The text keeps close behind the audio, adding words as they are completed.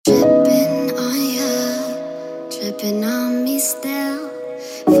Tripping on me still,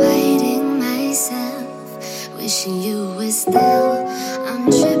 fighting myself, wishing you were still. I'm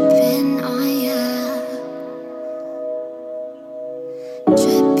tripping on ya,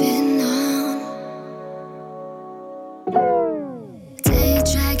 tripping on. Day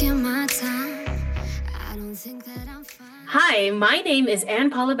dragging my time. I don't think that I'm fine. Hi, my name is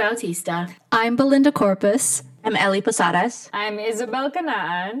Ann Paula Bautista. I'm Belinda Corpus. I'm Ellie Posadas. I'm Isabel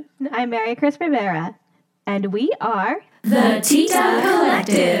Canaan. I'm Mary Chris Rivera. And we are The Tita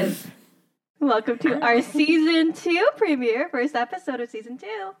Collective. Welcome to our Season 2 premiere, first episode of Season 2.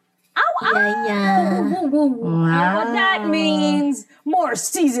 Yeah. Wow. What that means, more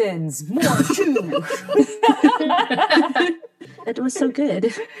seasons, more two. That was so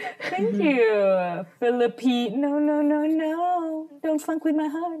good. Thank you. Philippine. No. Don't funk with my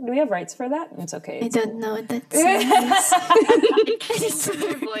heart. Do we have rights for that? It's okay. I don't know what that It's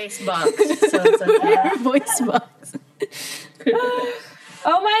your voice box, so it's okay. voice box.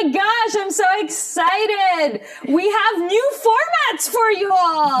 Oh my gosh, I'm so excited. We have new formats for you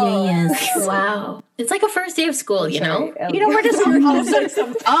all. Yes. Wow. It's like a first day of school, you know? We're just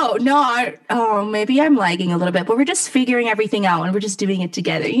maybe I'm lagging a little bit, but we're just figuring everything out and we're just doing it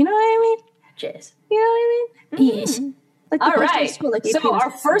together. You know what I mean? Cheers. You know what I mean? Yes. Like All the first day right. of school, like So our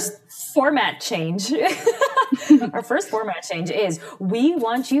first format change, is we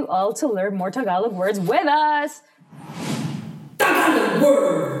want you all to learn more Tagalog words with us.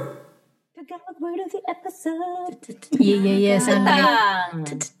 Tagalog word of the episode. Yes.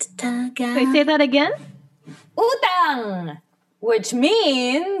 Utang. Wait, say that again? Utang, which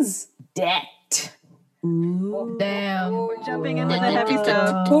means debt. Damn. We're jumping into the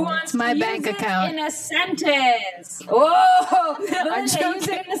episode. Who wants my to bank use account. it in a sentence? Oh, Belinda, use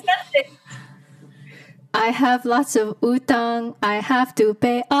it in a sentence. I have lots of utang. I have to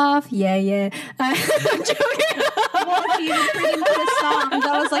pay off. Yeah. I'm joking. Well, she even put into the song.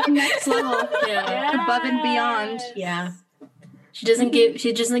 That was like next level. Yeah. Above and beyond. Yeah. She doesn't give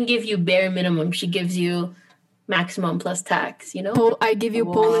you bare minimum. She gives you maximum plus tax, you know? I give you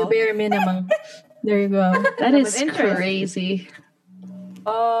polar bear minimum. There you go. That is interesting. crazy.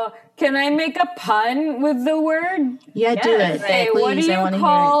 Can I make a pun with the word? Yeah, do it. Hey, Please, what do I want you to hear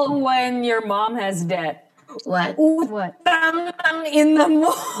call when your mom has debt? What? What? Utang in the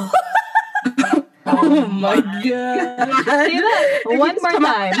mall. Oh my god. Say that one more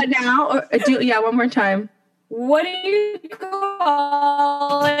time. That now? Or one more time. What do you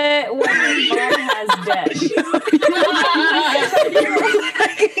call it when your mom has debt?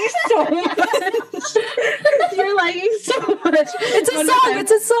 You're lagging so much. It's a song.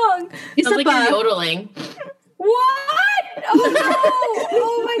 It's a song. Sounds like you're yodeling. What? Oh no!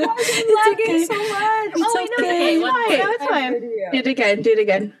 Oh my gosh, I'm lagging so much. It's okay. No, it's fine. Do it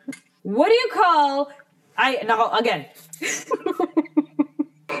again. What do you call? Again.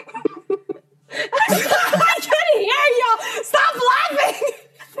 I can't hear you. Stop laughing.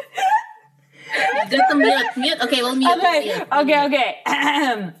 Get the mute. Okay, we'll mute. Okay.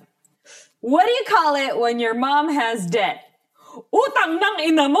 What do you call it when your mom has debt? Utang ng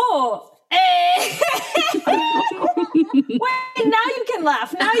ina mo. Wait, now you can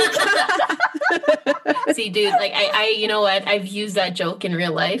laugh. See, dude, like I you know what? I've used that joke in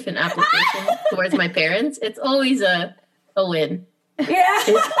real life in application towards my parents. It's always a win. Yeah.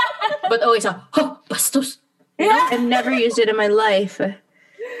 But always bastos. Yeah. I've never used it in my life.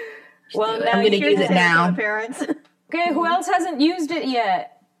 Well, now I'm gonna you use can it now. Parents. Okay, who else hasn't used it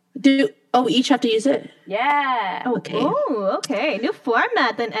yet? We each have to use it? Yeah. Okay. Oh, okay. New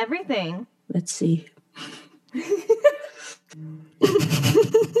format and everything. Let's see.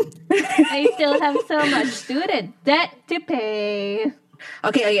 I still have so much student debt to pay.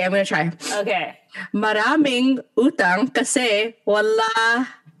 Okay, I'm gonna try. Okay. Maraming utang kasi wala.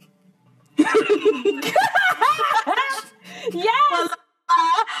 Yes.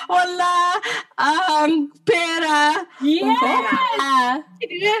 Wala ang pera. Yes.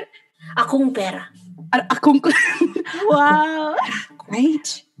 Akong pera. Akong Wow.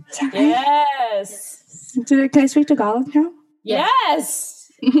 right. Yes. Can I speak Tagalog now?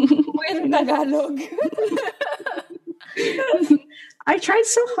 Yes. In Tagalog. I tried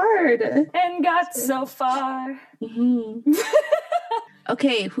so hard. And got so far.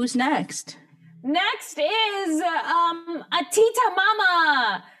 Okay, who's next? Next is a tita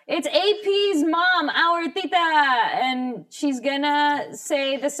mama. It's AP's mom, our tita, and she's gonna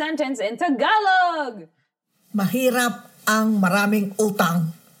say the sentence in Tagalog. Mahirap ang maraming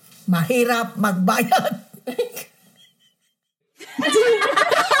utang. Mahirap magbayad.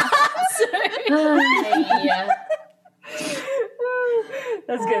 Yeah.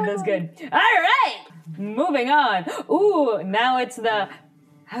 That's good. That's good. All right. Moving on. Ooh, now it's the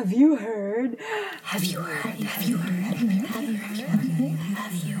have you heard? Have you heard? Have you heard? Have you heard?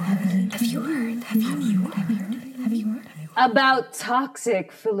 Have you heard? Have you heard? Have you heard? Have you heard? Have you heard? Have you heard? About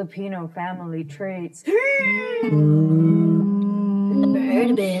toxic Filipino family traits. Heard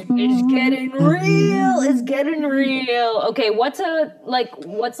a bit. It's getting real. It's getting real. Okay, what's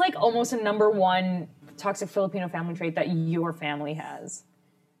like almost a number one toxic Filipino family trait that your family has?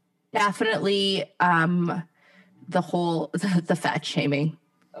 Definitely the fat shaming.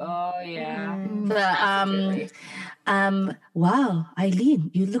 Oh yeah. Wow,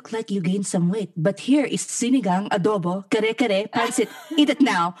 Eileen, you look like you gained some weight, but here is sinigang, adobo, kare-kare, pancit. Eat it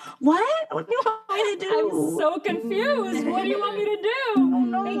now. What? What do you want me to do? I'm so confused. What do you want me to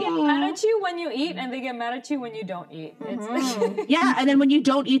do? They get mad at you when you eat, and they get mad at you when you don't eat. It's Yeah, and then when you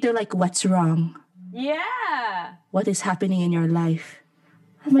don't eat, they're like, what's wrong? yeah. What is happening in your life?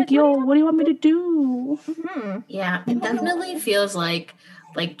 I'm like, yo, what do you want me to do? Yeah, it definitely feels like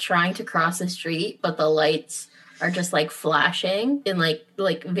trying to cross the street, but the lights are just like flashing in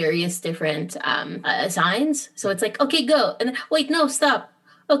like various different signs. So it's like, okay, go, and then, wait, no, stop.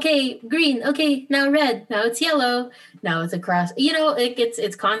 Okay, green. Okay, now red. Now it's yellow. Now it's across. You know,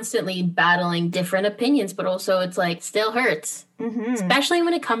 it's constantly battling different opinions, but also it's like still hurts. Especially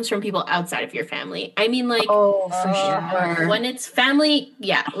when it comes from people outside of your family. I mean, like, For sure. when it's family,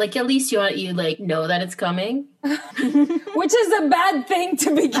 yeah, like at least you like know that it's coming, Which is a bad thing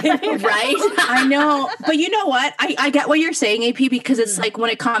to begin with. right? I know, but you know what? I get what you're saying, AP, because it's like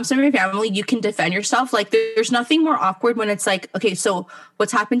when it comes to your family, you can defend yourself. Like there's nothing more awkward when it's like, okay, so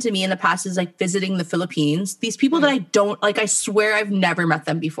what's happened to me in the past is like visiting the Philippines. These people that I don't like, I swear I've never met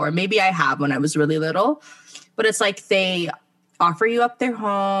them before. Maybe I have when I was really little, but it's like they offer you up their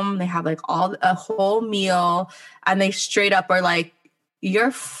home. They have like a whole meal, and they straight up are like,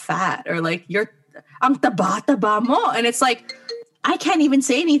 "You're fat," or like "Ang taba-taba mo," and it's like, I can't even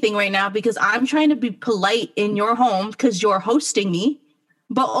say anything right now because I'm trying to be polite in your home because you're hosting me.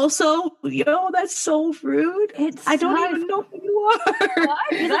 But also, that's so rude. I don't even know who you are.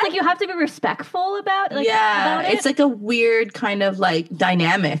 Because it's like you have to be respectful about it. It's like a weird kind of like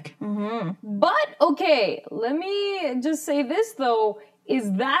dynamic. But okay, let me just say this though.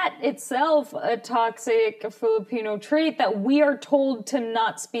 Is that itself a toxic Filipino trait that we are told to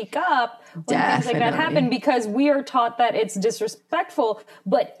not speak up when things like that happen because we are taught that it's disrespectful?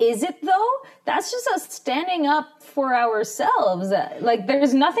 But is it though? That's just us standing up for ourselves. Like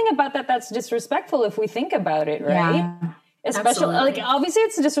there's nothing about that that's disrespectful if we think about it, right? Yeah. Especially, like, obviously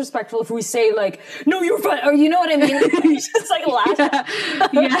it's disrespectful if we say, like, no, you're fine, or you know what I mean? Just, like, laugh.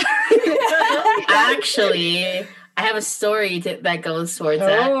 Actually, I have a story that goes towards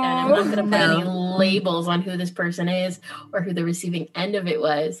that, and I'm not going to put any labels on who this person is or who the receiving end of it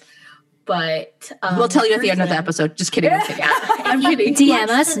was, but... we'll tell you at the end of the episode. Just kidding. I'm kidding. DM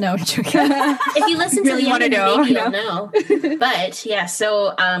us? No, joking. If you listen to Really the wanna end, know, maybe you'll know. But yeah,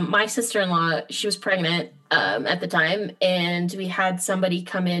 so my sister-in-law, she was pregnant at the time, and we had somebody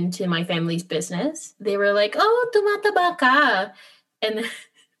come into my family's business. They were like, "Oh, tumataba ka,"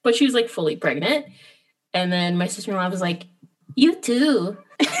 but she was like fully pregnant. And then my sister-in-law was like, "You too."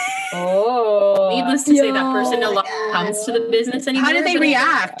 Needless to say, that person no longer comes to the business anymore. How did they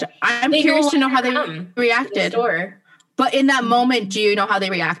react? I'm curious to know how they reacted. But in that moment, do you know how they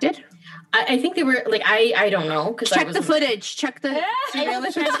reacted? I think they were like, I don't know. Check the footage. Check the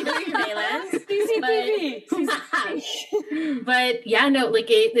surveillance. CCTV. But yeah, no, like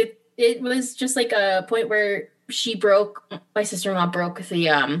it was just like a point where my sister-in-law broke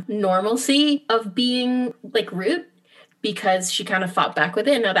the normalcy of being like rude, because she kind of fought back with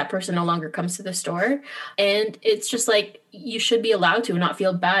it. And now that person no longer comes to the store. And it's just like, you should be allowed to not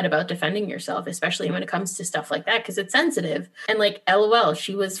feel bad about defending yourself, especially when it comes to stuff like that, because it's sensitive. And like, LOL,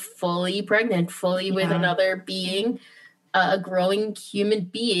 she was fully pregnant, with another being, a growing human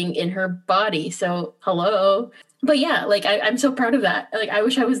being in her body. So hello. But yeah, like I'm so proud of that. Like I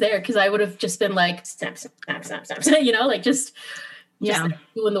wish I was there, because I would have just been like, snap, snap, snap, snap, snap, like just like,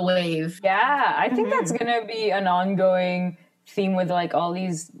 doing the wave. Yeah, I think that's gonna be an ongoing theme with like all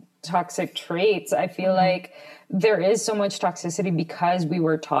these toxic traits. I feel like there is so much toxicity because we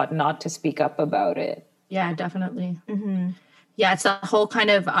were taught not to speak up about it. Yeah, definitely. Yeah, it's a whole kind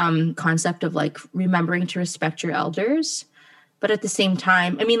of concept of like remembering to respect your elders. But at the same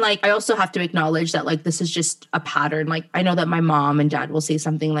time, I mean, like, I also have to acknowledge that, like, this is just a pattern. Like, I know that my mom and dad will say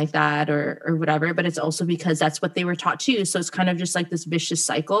something like that or whatever, but it's also because that's what they were taught too. So it's kind of just like this vicious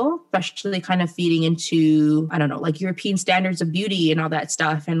cycle, especially kind of feeding into, I don't know, like European standards of beauty and all that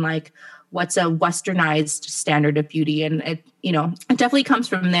stuff. And like, what's a westernized standard of beauty. And it, you know, it definitely comes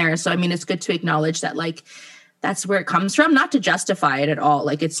from there. So, I mean, it's good to acknowledge that, like, that's where it comes from, not to justify it at all.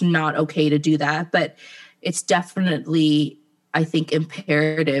 Like, it's not okay to do that, but it's definitely, I think,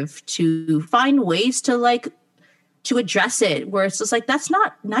 imperative to find ways to, like, to address it, where it's just like, that's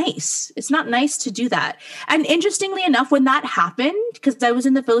not nice. It's not nice to do that. And interestingly enough, when that happened, because I was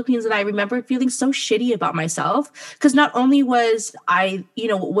in the Philippines and I remember feeling so shitty about myself, because not only was I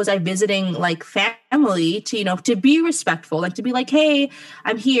visiting like family to, you know, to be respectful and to be like, hey,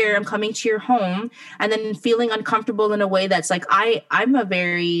 I'm here, I'm coming to your home, and then feeling uncomfortable in a way that's like, I'm a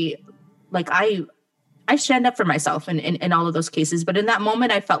very, like, I stand up for myself in all of those cases. But in that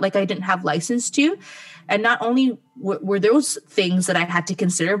moment, I felt like I didn't have license to. And not only were those things that I had to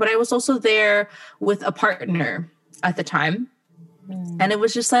consider, but I was also there with a partner at the time. And it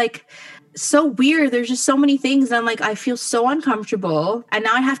was just like so weird. There's just so many things. And I'm like, I feel so uncomfortable. And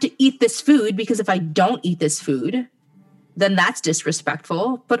now I have to eat this food, because if I don't eat this food, then that's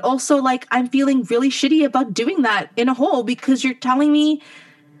disrespectful. But also, like, I'm feeling really shitty about doing that in a whole, because you're telling me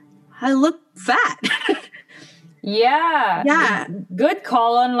I look fat. Yeah. Good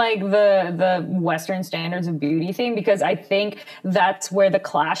call on like the Western standards of beauty thing, because I think that's where the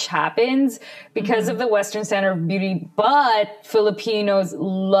clash happens because of the Western standard of beauty. But Filipinos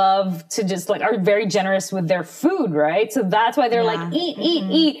love to just like are very generous with their food, right? So that's why they're like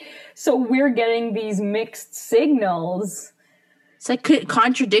eat. So we're getting these mixed signals. It's like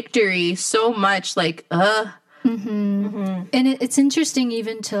contradictory so much, like And it's interesting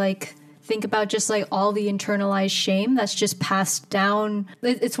even to like think about just like all the internalized shame that's just passed down.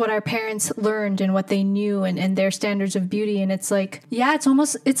 It's what our parents learned and what they knew and their standards of beauty. And it's like, yeah,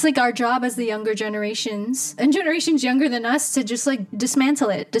 it's like our job as the younger generations and generations younger than us to just like dismantle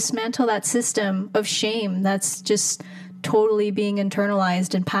that system of shame that's just totally being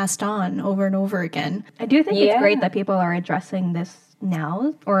internalized and passed on over and over again. I do think it's great that people are addressing this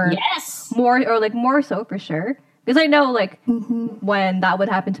now, or more so for sure. Because I know, like, when that would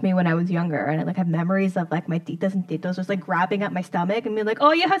happen to me when I was younger, and I, like, have memories of, like, my titas and titos just, like, grabbing at my stomach and being like,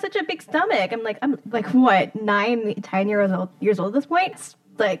 oh, you have such a big stomach. I'm like, what, 10 years old at this point? It's,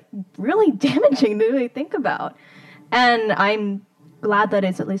 like, really damaging to really think about. And I'm glad that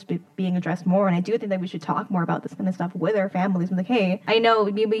it's at least being addressed more. And I do think that we should talk more about this kind of stuff with our families. I'm like, hey, I know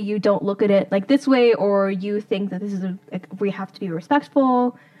maybe you don't look at it, like, this way, or you think that this is we have to be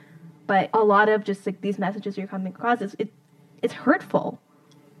respectful. But a lot of just like these messages you're coming across, it's hurtful.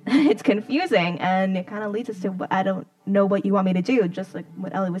 It's confusing, and it kind of leads us to I don't know what you want me to do, just like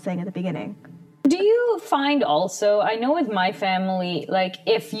what Ellie was saying at the beginning. Do you find also, I know with my family, like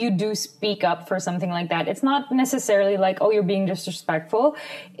if you do speak up for something like that, it's not necessarily like, oh, you're being disrespectful.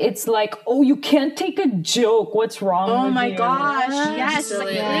 It's like, oh, you can't take a joke. What's wrong with you? Oh my gosh. Yes. Like,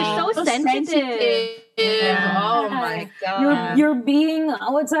 they're so sensitive. Yeah. Oh my god. You're being,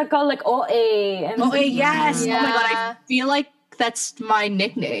 what's that called? Like OA. And OA, yes. Yeah. Oh my god, I feel like that's my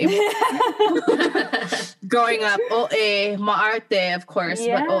nickname. Growing up, OA, maarte, of course,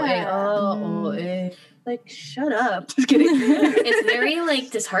 but OA. Like, shut up. Just kidding. It's very, like,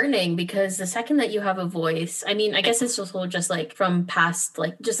 disheartening because the second that you have a voice, I mean, I guess it's just like from past,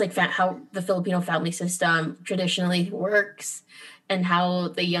 like, just like how the Filipino family system traditionally works. And how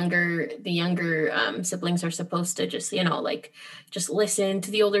the younger siblings are supposed to just, you know, like just listen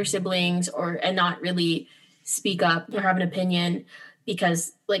to the older siblings and not really speak up or have an opinion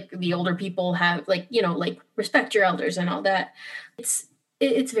because like the older people have like, you know, like respect your elders and all that.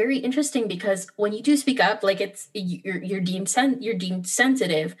 It's very interesting because when you do speak up, like you're deemed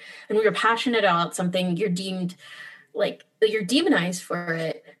sensitive, and when you're passionate about something, you're deemed like you're demonized for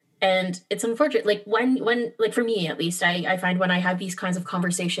it. And it's unfortunate, like when like for me, at least, I find when I have these kinds of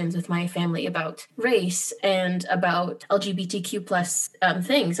conversations with my family about race and about LGBTQ plus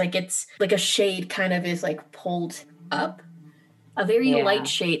things, like it's like a shade kind of is like pulled up, a very light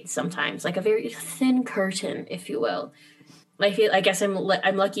shade sometimes, like a very thin curtain, if you will. I guess I'm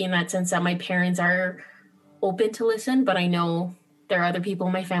lucky in that sense that my parents are open to listen, but I know there are other people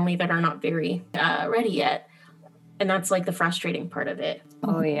in my family that are not very ready yet. And that's like the frustrating part of it.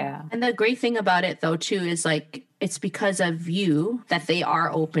 Oh, yeah. And the great thing about it, though, too, is like it's because of you that they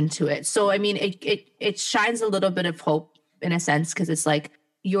are open to it. So, I mean, it shines a little bit of hope in a sense, because it's like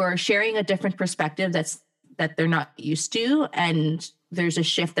you're sharing a different perspective that they're not used to. And there's a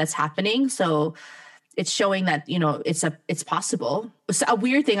shift that's happening. So it's showing that, you know, it's possible. So a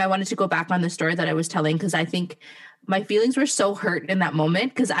weird thing, I wanted to go back on the story that I was telling, because I think my feelings were so hurt in that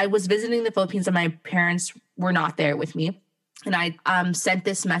moment because I was visiting the Philippines and my parents were not there with me. And I sent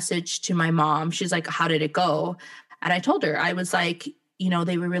this message to my mom. She's like, how did it go? And I told her, I was like,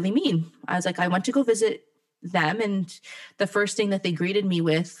 they were really mean. I was like, I went to go visit them, and the first thing that they greeted me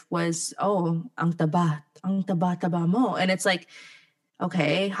with was, oh, ang taba mo. And it's like,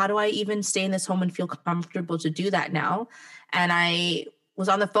 okay, how do I even stay in this home and feel comfortable to do that now? And I was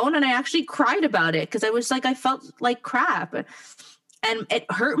on the phone and I actually cried about it because I was like, I felt like crap. And it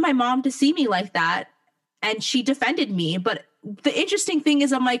hurt my mom to see me like that. And she defended me. But the interesting thing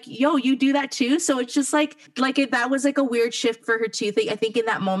is I'm like, yo, you do that too? So it's just that was like a weird shift for her too. I think in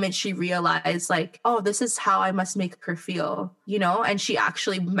that moment she realized like, oh, this is how I must make her feel, and she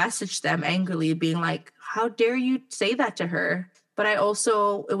actually messaged them angrily being like, how dare you say that to her? But it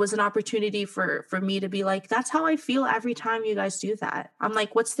was an opportunity for me to be like, that's how I feel every time you guys do that. I'm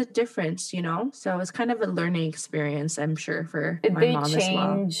like, what's the difference, So it's kind of a learning experience, I'm sure, for my mom as well. Did they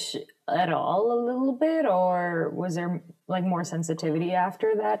change at all a little bit, or was there like more sensitivity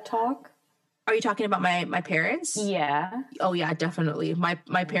after that talk? Are you talking about my parents? Yeah. Oh yeah, definitely. My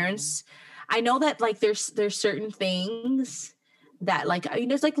parents, I know that like there's certain things that like,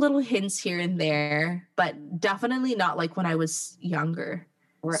 there's like little hints here and there, but definitely not like when I was younger.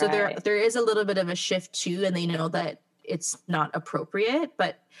 Right. So there is a little bit of a shift too, and they know that it's not appropriate,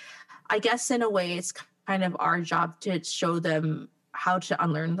 but I guess in a way it's kind of our job to show them how to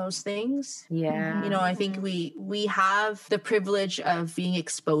unlearn those things. Yeah. I think we have the privilege of being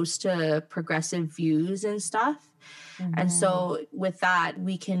exposed to progressive views and stuff. Mm-hmm. And so with that,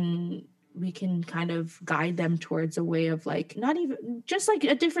 we can kind of guide them towards a way of like, not even just like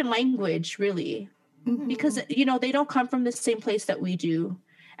a different language, really, mm-hmm. because, they don't come from the same place that we do.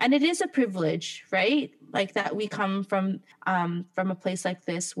 And it is a privilege, right? Like that we come from a place like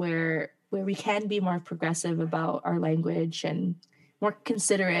this where we can be more progressive about our language and more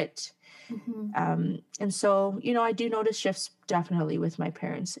considerate. Mm-hmm. And so, I do notice shifts definitely with my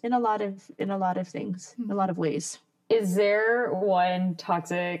parents in a lot of things, mm-hmm. a lot of ways. Is there one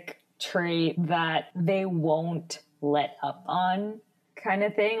toxic trait that they won't let up on kind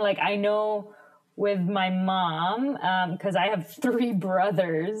of thing? Like I know with my mom, because I have 3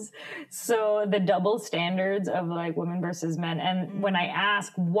 brothers, so the double standards of like women versus men. And when I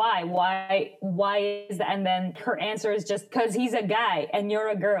ask why is that? And then her answer is just because he's a guy and you're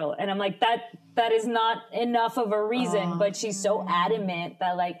a girl. And I'm like, that is not enough of a reason, but she's so adamant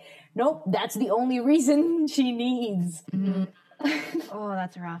that like, nope, that's the only reason she needs. Mm-hmm. Oh,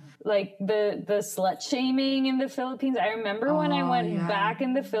 that's rough. Like the slut shaming in the Philippines. I remember when I went back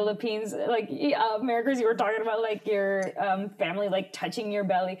in the Philippines, like Americas, you were talking about like your family like touching your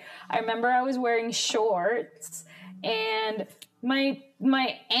belly. I remember I was wearing shorts and my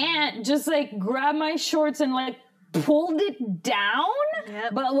aunt just like grabbed my shorts and like pulled it down.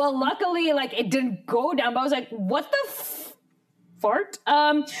 Yep. But well, luckily like it didn't go down. But I was like, what the fart?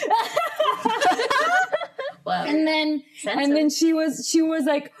 Wow. And then she was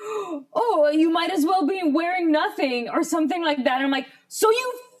like, oh, you might as well be wearing nothing or something like that. And I'm like, so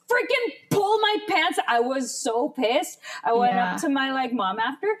you freaking pull my pants. I was so pissed. I went up to my like mom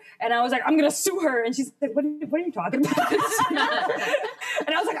after and I was like, I'm going to sue her. And she's like, what are you talking about? And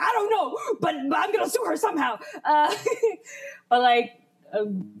I was like, I don't know, but I'm going to sue her somehow. But like,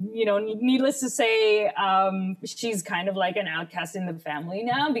 needless to say, she's kind of like an outcast in the family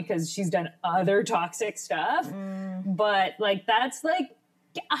now because she's done other toxic stuff. But like, that's like,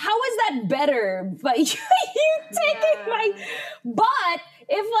 how is that better? But you taking but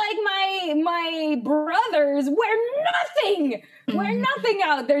if like my brothers wear nothing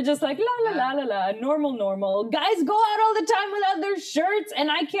out, they're just like la normal. Guys go out all the time without their shirts, and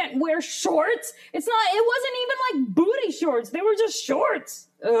I can't wear shorts. It wasn't even like booty shorts; they were just shorts.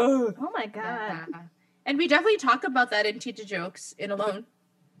 Ugh. Oh my god! Yeah. And we definitely talk about that in Tita Jokes in Alone,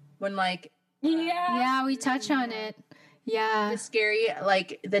 when like we touch on it. Yeah. Tita Scary,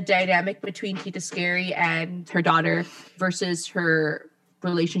 like the dynamic between Tita Scary and her daughter versus her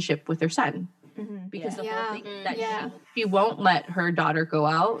relationship with her son. Mm-hmm. Because the whole thing that she won't let her daughter go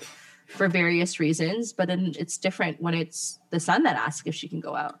out for various reasons, but then it's different when it's the son that asks if she can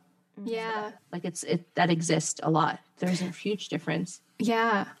go out. Yeah. Like that exists a lot. There's a huge difference.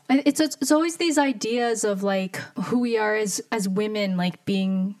 Yeah. It's always these ideas of like who we are as women, like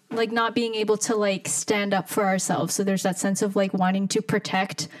being like not being able to like stand up for ourselves. So there's that sense of like wanting to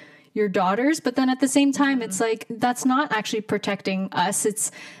protect your daughters, but then at the same time it's like that's not actually protecting us.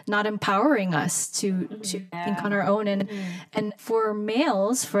 It's not empowering us to think on our own. And for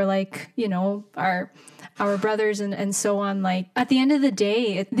males, for like, you know, our brothers and so on, like at the end of the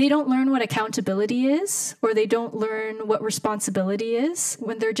day, they don't learn what accountability is, or they don't learn what responsibility is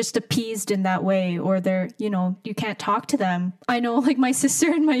when they're just appeased in that way, or they're, you know, you can't talk to them. I know like my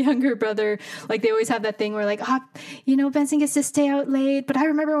sister and my younger brother, like they always have that thing where like, you know, Benson gets to stay out late, but I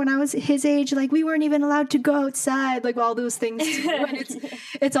remember when I was his age, like we weren't even allowed to go outside, like all those things too. And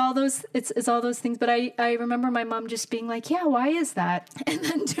it's all those things. But I remember my mom just being like, yeah, why is that? And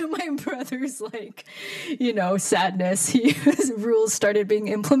then to my brother's like, you know, sadness, his rules started being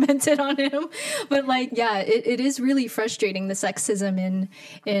implemented on him. But like, yeah, it is really frustrating, the sexism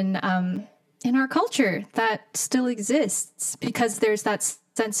in our culture that still exists, because there's that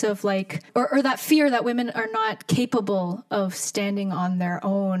sense of like, or that fear that women are not capable of standing on their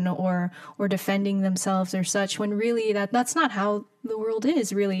own or defending themselves or such, when really that's not how the world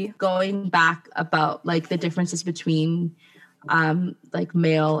is really. Going back about like the differences between like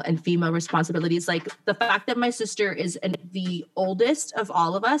male and female responsibilities, like the fact that my sister is the oldest of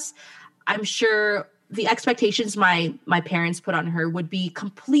all of us, I'm sure the expectations my parents put on her would be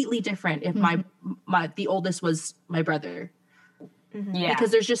completely different if the oldest was my brother. Yeah,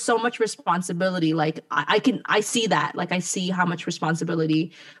 because there's just so much responsibility. Like I see that, like I see how much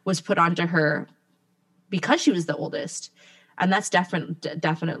responsibility was put onto her because she was the oldest. And that's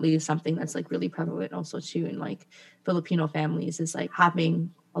definitely something that's like really prevalent also too in like Filipino families, is like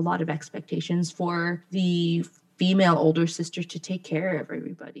having a lot of expectations for the female older sister to take care of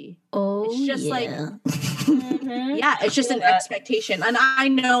everybody. Oh, it's just yeah. like, yeah, it's just an expectation. And I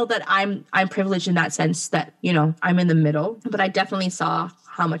know that I'm privileged in that sense that, you know, I'm in the middle, but I definitely saw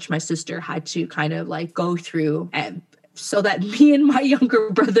how much my sister had to kind of like go through, and so that me and my younger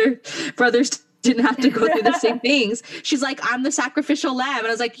brothers didn't have to go through the same things. She's like, I'm the sacrificial lamb. And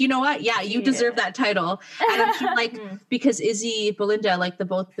I was like, you know what? Yeah, you deserve that title. And I'm like, because Izzy, Belinda, like the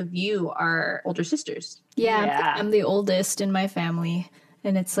both of you are older sisters. Yeah, I'm the oldest in my family.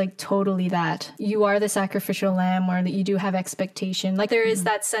 And it's like totally that. You are the sacrificial lamb, or that you do have expectation. Like there is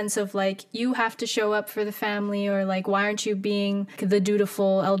that sense of like, you have to show up for the family, or like, why aren't you being the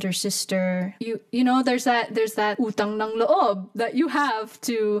dutiful elder sister? You know, there's that utang ng loob that you have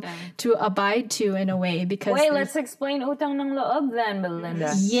to abide to in a way, because wait, let's explain utang ng loob then,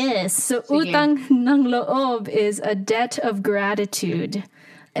 Belinda. Yes. So utang ng loob is a debt of gratitude.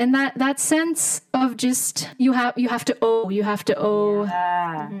 And that sense of just you have to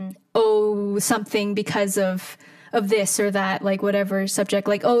owe something because of this or that, like whatever subject,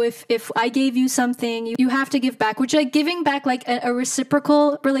 like, oh, if I gave you something, you have to give back, which like giving back, like a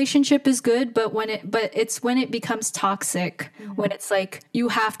reciprocal relationship is good, but it's when it becomes toxic, when it's like you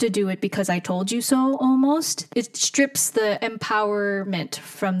have to do it because I told you so, almost, it strips the empowerment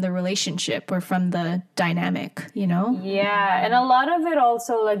from the relationship or from the dynamic, you know? Yeah, and a lot of it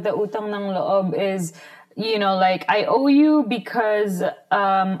also, like the utang ng loob is, you know, like I owe you because,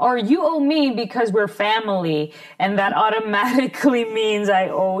 or you owe me because we're family, and that automatically means I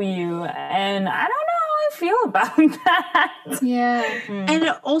owe you. And I don't know how I feel about that. Yeah. And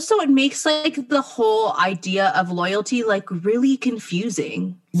also it makes like the whole idea of loyalty like really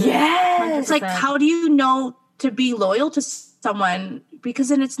confusing. Yes. Like, it's like, how do you know to be loyal to someone? Because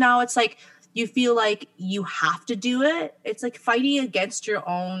then it's like you feel like you have to do it. It's like fighting against your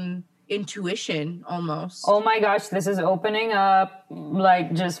own intuition almost. Oh my gosh, this is opening up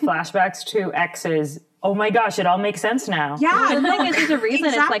like just flashbacks to exes. Oh my gosh, it all makes sense now. Yeah, the thing is, there's a reason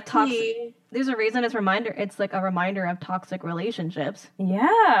exactly. it's like toxic. There's a reason it's like a reminder of toxic relationships.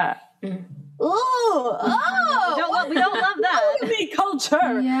 Yeah. Oh, we don't love that.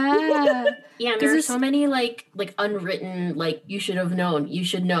 Culture. Yeah. Yeah, and there are so many like unwritten, like you should have known, you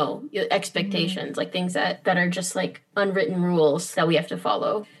should know, expectations, like things that are just like unwritten rules that we have to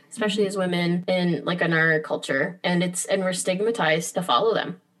follow, especially as women in our culture, and we're stigmatized to follow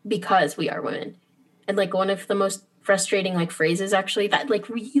them because we are women. And like one of the most frustrating like phrases actually that like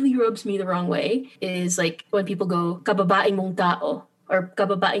really rubs me the wrong way is like when people go kababae mong tao, or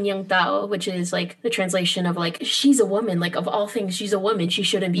kababae niyang tao, which is like the translation of like, she's a woman, like of all things, she's a woman, she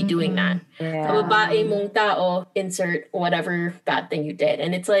shouldn't be doing that. Kababae mong tao, insert whatever bad thing you did.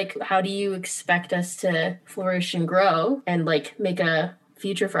 And it's like, how do you expect us to flourish and grow and like make a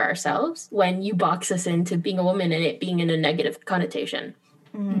future for ourselves when you box us into being a woman and it being in a negative connotation?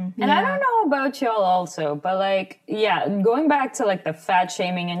 And I don't know about y'all also, but like, yeah, going back to like the fat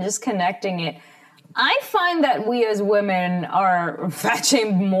shaming and just connecting it, I find that we as women are fat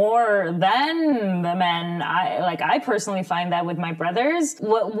shamed more than the men. I personally find that with my brothers,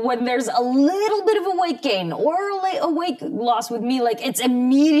 when there's a little bit of a weight gain or a weight loss with me, like it's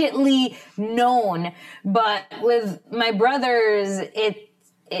immediately known. But with my brothers,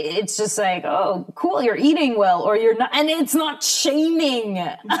 it's just like, oh, cool, you're eating well, or you're not, and it's not shaming.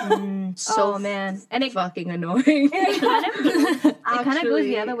 So man, and it fucking annoying. it kind of goes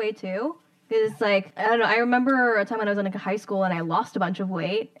the other way too. Because, like, I don't know, I remember a time when I was in, like, high school and I lost a bunch of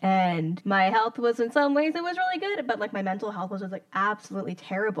weight and my health was, in some ways, it was really good, but, like, my mental health was like, absolutely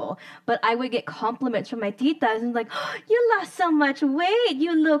terrible. But I would get compliments from my titas and, like, oh, you lost so much weight,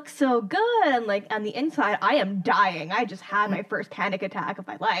 you look so good. And, like, on the inside, I am dying. I just had my first panic attack of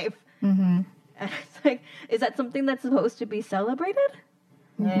my life. And it's like, is that something that's supposed to be celebrated?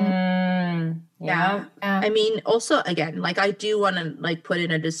 Yeah. I mean, also, again, like, I do want to, like, put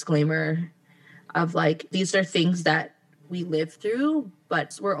in a disclaimer of like, these are things that we live through,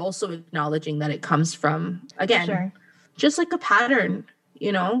 but we're also acknowledging that it comes from, again, just like a pattern,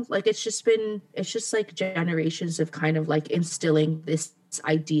 you know, like it's just like generations of kind of like instilling this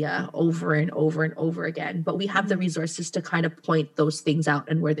idea over and over and over again. But we have the resources to kind of point those things out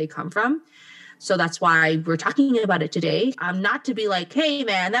and where they come from. So that's why we're talking about it today. Not to be like, hey,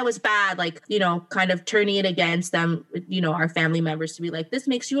 man, that was bad. Like, you know, kind of turning it against them, you know, our family members to be like, this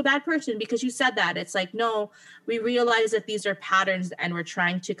makes you a bad person because you said that. It's like, no, we realize that these are patterns and we're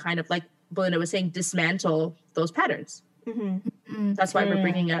trying to kind of, like Belinda was saying, dismantle those patterns. That's why we're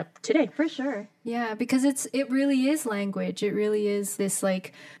bringing it up today. For sure. Yeah, because it really is language. It really is this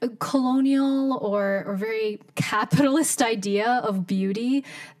like a colonial or very capitalist idea of beauty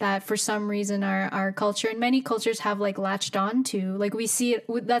that for some reason our culture and many cultures have like latched on to. Like we see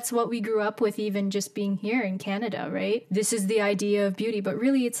it, that's what we grew up with even just being here in Canada, right? This is the idea of beauty, but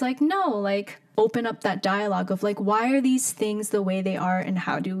really it's like, no, like open up that dialogue of like, why are these things the way they are and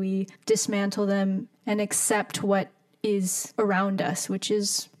how do we dismantle them and accept what is around us, which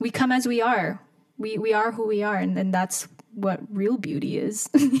is we come as we are. We are who we are, and that's what real beauty is.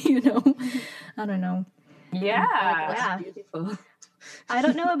 You know, I don't know. Yeah. Beautiful. I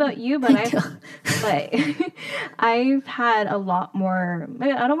don't know about you, but I've had a lot more.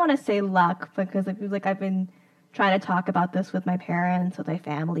 I don't want to say luck because I feel like I've been trying to talk about this with my parents, with my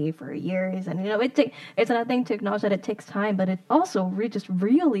family for years, and you know, it's another thing to acknowledge that it takes time, but it's also just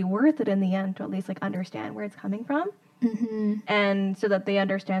really worth it in the end to at least like understand where it's coming from. And so that they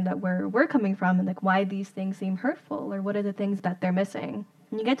understand that where we're coming from and like why these things seem hurtful or what are the things that they're missing.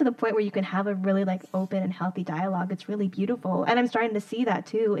 And you get to the point where you can have a really like open and healthy dialogue. It's really beautiful. And I'm starting to see that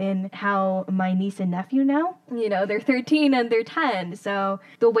too in how my niece and nephew now, you know, they're 13 and they're 10. So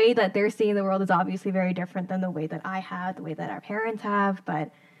the way that they're seeing the world is obviously very different than the way that I had, the way that our parents have, but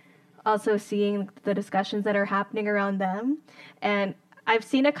also seeing the discussions that are happening around them. And I've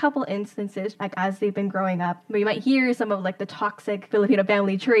seen a couple instances, like as they've been growing up, where you might hear some of like the toxic Filipino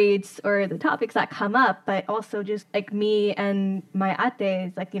family traits or the topics that come up, but also just like me and my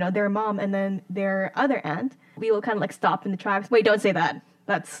ates, like, you know, their mom and then their other aunt, we will kind of like stop in the tracks. Wait, don't say that.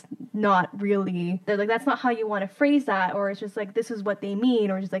 That's not really, they're like, that's not how you want to phrase that. Or it's just like, this is what they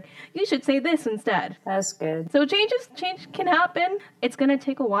mean. Or just like, you should say this instead. That's good. So change can happen. It's going to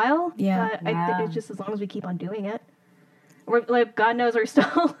take a while. Yeah. But I think it's just as long as we keep on doing it. We're like, God knows we're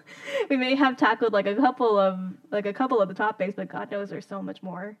still, we may have tackled like a couple of the topics, but God knows there's so much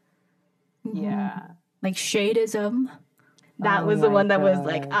more. Yeah. Like shadeism. That was the one that was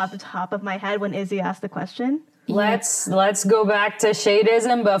like at the top of my head when Izzy asked the question. Let's go back to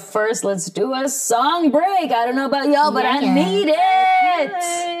shadeism, but first let's do a song break. I don't know about y'all, but I need it.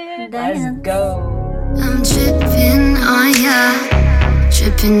 Let's go. I'm tripping on ya,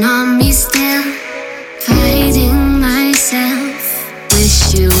 tripping on me still, fighting myself.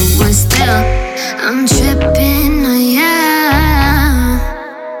 Wish you were still. I'm tripping on ya.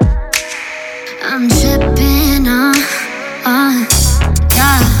 I'm tripping on ya.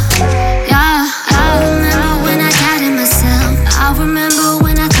 I remember when I doubted myself. I remember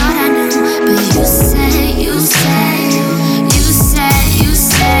when I thought I knew, but you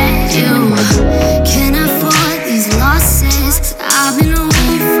can't afford these losses I've been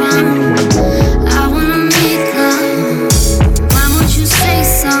away from. I wanna make love. Why won't you say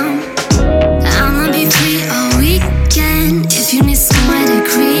some? I'ma be free all weekend. If you need somewhere to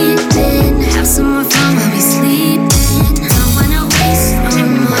creep in, have some more fun while we sleeping. Don't wanna waste no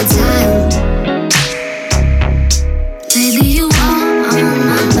more time. Lately you are on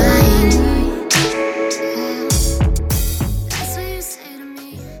my mind. That's what you say to me.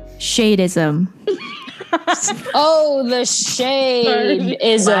 Shadeism. Oh, the shadeism.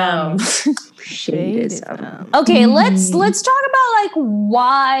 Shadeism. Okay, let's talk about like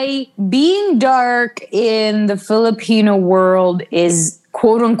why being dark in the Filipino world is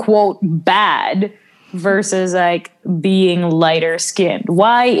quote unquote bad versus like being lighter skinned.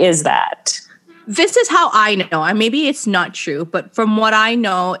 Why is that? This is how I know. And maybe it's not true, but from what I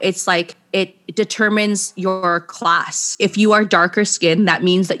know, it's like it determines your class. If you are darker skinned, that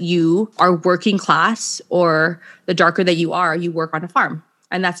means that you are working class, or the darker that you are, you work on a farm.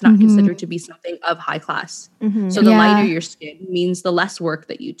 And that's not considered to be something of high class. So the lighter your skin means the less work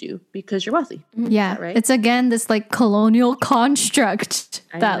that you do because you're wealthy. Yeah, right? It's again this like colonial construct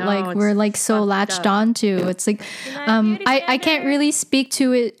that like we're like so latched onto. It's like I can't really speak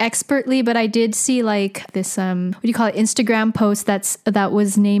to it expertly, but I did see like this what do you call it, Instagram post that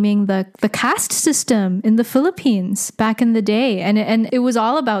was naming the caste system in the Philippines back in the day, and it was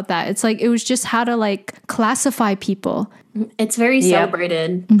all about that. It's like it was just how to like classify people. It's very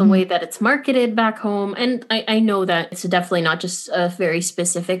celebrated, the way that it's marketed back home. And I know that it's definitely not just a very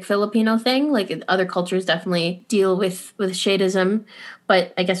specific Filipino thing. Like other cultures definitely deal with shadeism.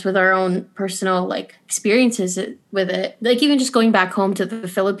 But I guess with our own personal like experiences with it, like even just going back home to the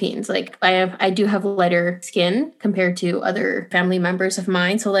Philippines, like I do have lighter skin compared to other family members of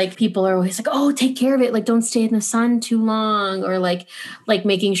mine. So like people are always like, oh, take care of it. Like don't stay in the sun too long, or like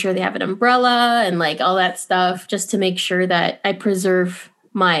making sure they have an umbrella and like all that stuff just to make sure that I preserve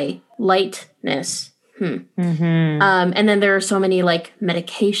my lightness. And then there are so many like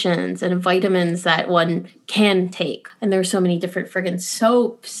medications and vitamins that one can take, and there's so many different friggin'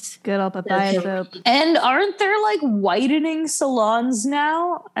 soaps. Good old papaya soap. And aren't there like whitening salons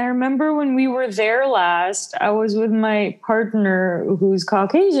now? I remember when we were there last, I was with my partner who was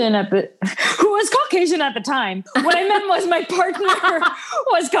Caucasian at the time. What I meant was my partner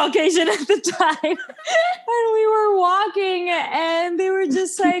was Caucasian at the time. And we were walking and they were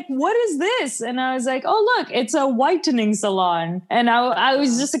just like, what is this? And I was like, oh, look, it's a whitening salon. And I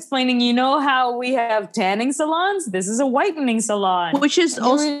was just explaining, you know how we have tanning salons? This is a whitening salon. Which is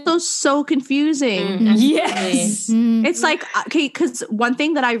also so confusing. Yes. It's like, okay, because one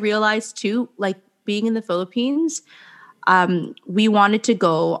thing that I realized too, like being in the Philippines, we wanted to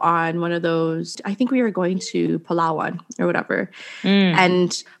go on one of those, I think we were going to Palawan or whatever.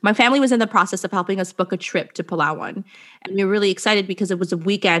 And my family was in the process of helping us book a trip to Palawan. And we were really excited because it was a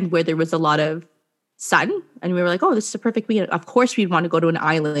weekend where there was a lot of sun. And we were like, oh, this is a perfect weekend. Of course, we'd want to go to an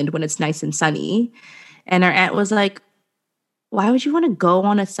island when it's nice and sunny. And our aunt was like, why would you want to go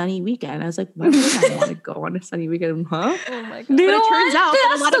on a sunny weekend? I was like, why would I want to go on a sunny weekend? Huh? Oh my god! But it turns out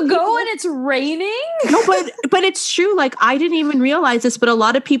that a lot of people go and it's raining. No, but it's true. Like I didn't even realize this, but a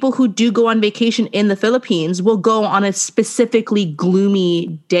lot of people who do go on vacation in the Philippines will go on a specifically gloomy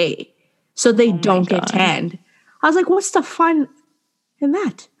day, so they don't get tanned. I was like, what's the fun in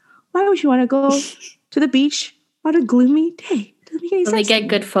that? Why would you want to go to the beach on a gloomy day? Will they get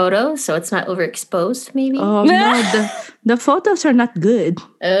good photos so it's not overexposed, maybe? Oh, no, the photos are not good.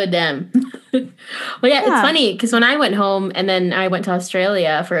 Oh, damn. Well, yeah, it's funny because when I went home and then I went to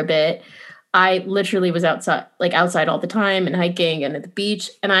Australia for a bit, I literally was outside all the time and hiking and at the beach,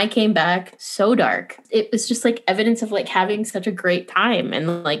 and I came back so dark. It was just like evidence of like having such a great time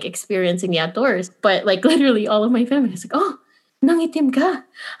and like experiencing the outdoors. But like literally all of my family was like, oh, nangitim ka.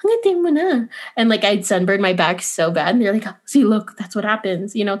 Angitim mo na. And like I'd sunburned my back so bad. And they're like, see, look, that's what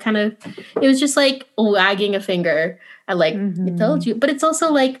happens. You know, kind of, it was just like wagging a finger at like, I told you. But it's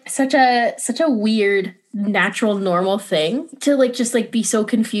also like such a weird, natural, normal thing to like just like be so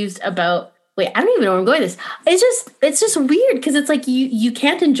confused about. Wait, I don't even know where I'm going with this. It's just weird because it's like you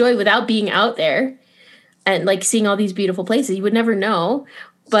can't enjoy without being out there and like seeing all these beautiful places. You would never know.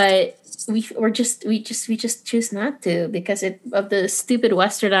 But we just choose not to because of the stupid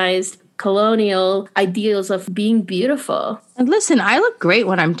westernized colonial ideals of being beautiful. And listen, I look great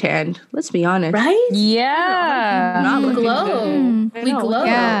when I'm tanned. Let's be honest. Right? Yeah. We glow. We glow.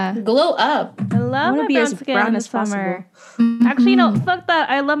 Yeah. Glow up. I love my brown skin in the summer. Actually, no, fuck that.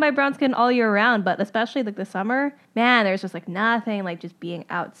 I love my brown skin all year round, but especially like the summer, man, there's just like nothing like just being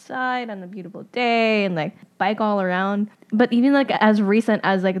outside on a beautiful day and like bike all around. But even like as recent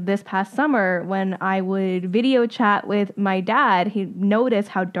as like this past summer, when I would video chat with my dad, he'd notice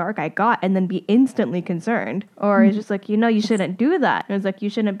how dark I got and then be instantly concerned. Or it's just like, you know, you shouldn't do that. It was like, you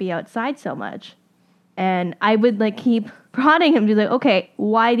shouldn't be outside so much. And I would like keep prodding him to be like, okay,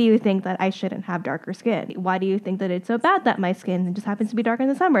 why do you think that I shouldn't have darker skin? Why do you think that it's so bad that my skin just happens to be darker in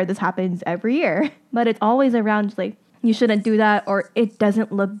the summer? This happens every year. But it's always around just like, you shouldn't do that, or it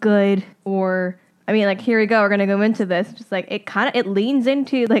doesn't look good, or I mean, like, here we go. We're gonna go into this. Just like it leans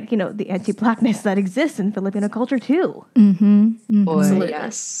into like, you know, the anti-blackness that exists in Filipino culture too. Boy,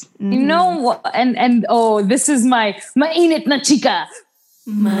 yes. You know what? And oh, this is my mainit na chika.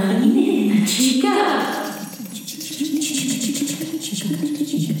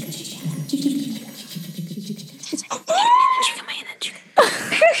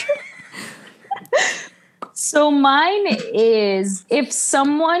 So mine is, if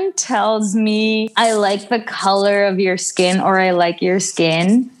someone tells me I like the color of your skin or I like your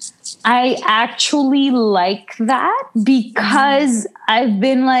skin, I actually like that because I've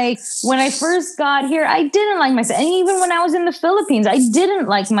been like, when I first got here, I didn't like my skin. And even when I was in the Philippines, I didn't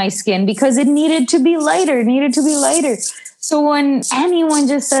like my skin because it needed to be lighter, So when anyone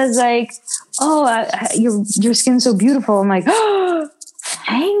just says like, oh, your skin's so beautiful, I'm like, oh,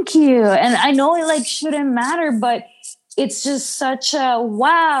 thank you. And I know it like shouldn't matter, but it's just such a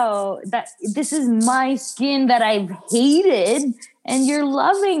wow that this is my skin that I've hated and you're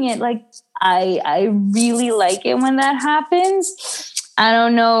loving it. Like I really like it when that happens. I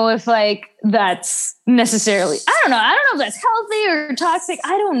don't know if like that's necessarily, I don't know if that's healthy or toxic.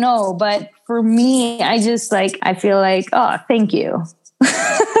 I don't know. But for me, I just like, I feel like, oh, thank you.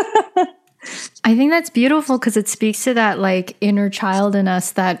 I think that's beautiful because it speaks to that like inner child in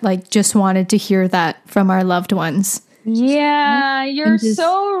us that like just wanted to hear that from our loved ones. Yeah, you're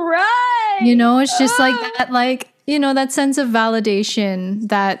so right. You know, it's just like that, like, you know, that sense of validation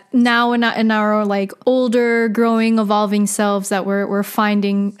that now in our like older, growing, evolving selves that we're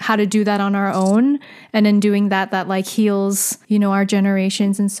finding how to do that on our own. And in doing that like heals, you know, our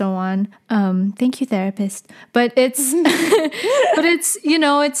generations and so on. Thank you, therapist. But it's, you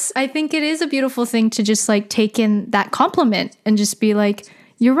know, I think it is a beautiful thing to just like take in that compliment and just be like,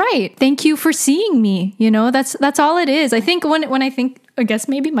 you're right. Thank you for seeing me. You know, that's all it is. I think when I think, I guess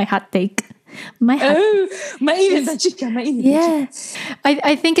maybe my hot take. I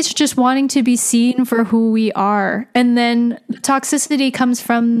think it's just wanting to be seen for who we are. And then toxicity comes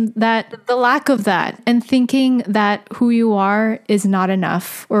from that, the lack of that, and thinking that who you are is not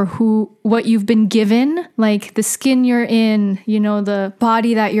enough, or what you've been given, like the skin you're in, you know, the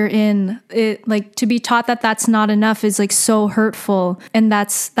body that you're in, it like to be taught that that's not enough is like so hurtful. And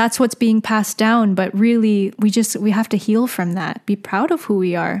that's what's being passed down. But really we have to heal from that. Be proud of who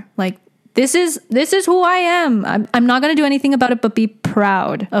we are. Like, this is who I am. I'm not going to do anything about it, but be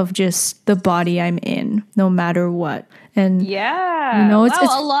proud of just the body I'm in, no matter what. And yeah, you know,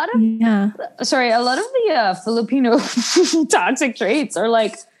 a lot of the Filipino toxic traits are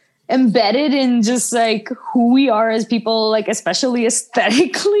like embedded in just like who we are as people, like especially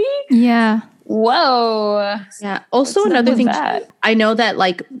aesthetically. Yeah. Whoa. Yeah. Also, another thing, I know that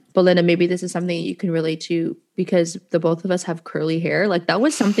like, Belinda, maybe this is something you can relate to because the both of us have curly hair. Like that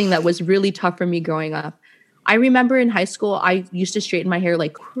was something that was really tough for me growing up. I remember in high school, I used to straighten my hair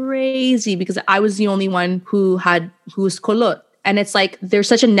like crazy because I was the only one who was kulot. And it's like, there's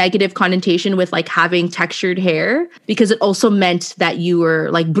such a negative connotation with like having textured hair because it also meant that you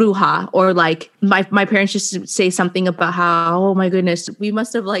were like bruja, or like my parents used to say something about how, oh my goodness, we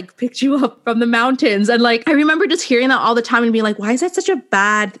must have like picked you up from the mountains. And like, I remember just hearing that all the time and being like, why is that such a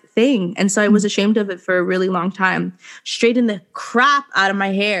bad thing? And so I was ashamed of it for a really long time. Straighten the crap out of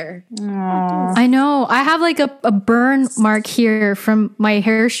my hair. I know. I have like a burn mark here from my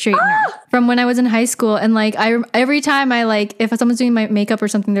hair straightener from when I was in high school. And like, every time I like, if someone's doing my makeup or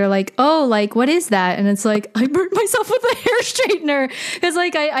something, they're like, oh, like, what is that? And it's like, I burnt myself with a hair straightener because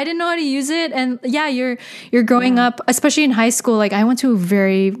like, I didn't know how to use it. And yeah, you're growing up, especially in high school. Like I went to a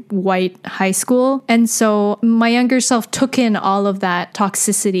very white high school. And so my younger self took in all of that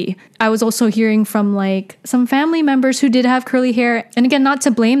toxicity. I was also hearing from like some family members who did have curly hair. And again, not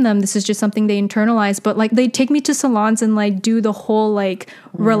to blame them. This is just something they internalized, but like they'd take me to salons and like do the whole like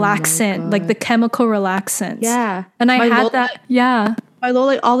relaxant, like the chemical relaxants. Yeah. And I had that. Yeah. My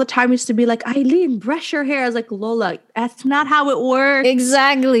Lola all the time used to be like, Eileen, brush your hair. I was like, Lola, that's not how it works.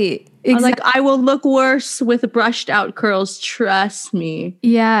 Exactly. I was like, I will look worse with brushed out curls. Trust me.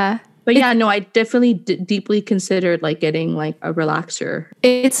 Yeah. But yeah, no, I definitely deeply considered like getting like a relaxer.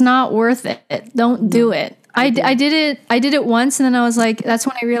 It's not worth it. Don't do it. I did it once, and then I was like, that's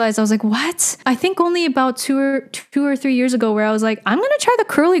when I realized, I was like, what? I think only about two or 3 years ago, where I was like, I'm gonna try the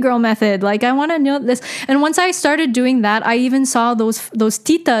curly girl method. Like I want to know this. And once I started doing that, I even saw those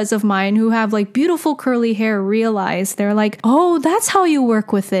titas of mine who have like beautiful curly hair realize they're like, oh, that's how you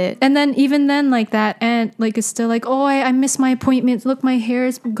work with it. And then even then, like that aunt like is still like, oh, I missed my appointment. Look, my hair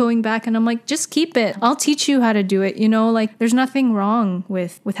is going back, and I'm like, just keep it. I'll teach you how to do it. You know, like there's nothing wrong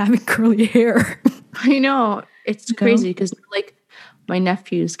with having curly hair. I know. It's crazy because like my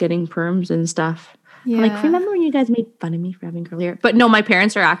nephew's getting perms and stuff. Like, remember when you guys made fun of me for having curly hair? But no, my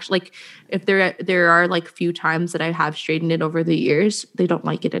parents are actually like, if there are like few times that I have straightened it over the years, they don't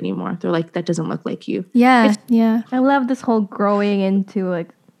like it anymore. They're like, that doesn't look like you. Yeah. I love this whole growing into like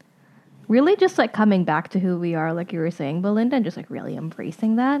really just like coming back to who we are, like you were saying, Belinda, and just like really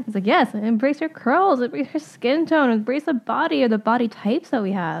embracing that. It's like, yes, embrace your curls, embrace your skin tone, embrace the body or the body types that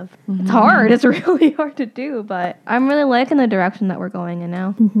we have. It's hard. It's really hard to do, but I'm really liking the direction that we're going in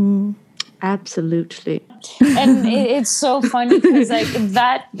now. Absolutely. And it's so funny because like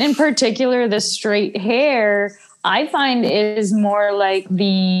that in particular, the straight hair, I find is more like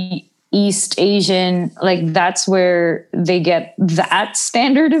the East Asian, like that's where they get that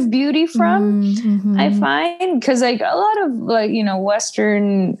standard of beauty from. I find because like a lot of like, you know,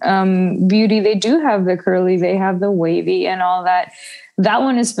 Western beauty, they do have the curly, they have the wavy and all that. That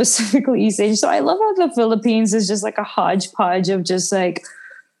one is specifically East Asian. So I love how the Philippines is just like a hodgepodge of just like,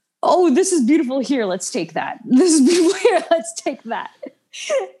 oh, this is beautiful here, let's take that. This is beautiful here, let's take that.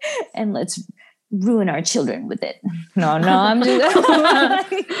 And let's ruin our children with it. No, I'm just...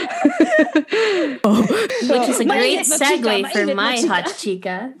 Which is a great segue for my hot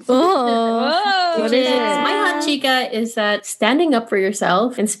chica. What is my hot chica is that standing up for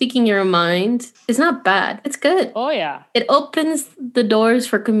yourself and speaking your mind is not bad. It's good. Oh, yeah. It opens the doors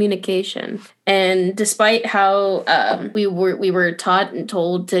for communication. And despite how we were taught and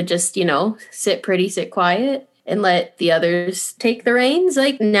told to just, you know, sit pretty, sit quiet, and let the others take the reins,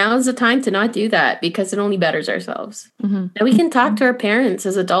 like now's the time to not do that because it only betters ourselves. And we can talk to our parents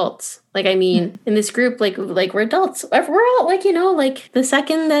as adults. Like, I mean, in this group, like we're adults. We're all like, you know, like the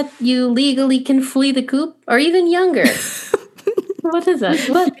second that you legally can flee the coop or even younger. What is that?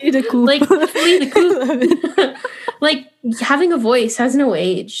 What? Flee the coop. Like, flee the coop. Like, having a voice has no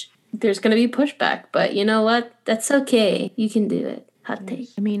age. There's going to be pushback, but you know what? That's okay. You can do it. Hot take.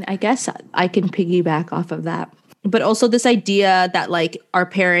 I mean, I guess I can piggyback off of that. But also this idea that like our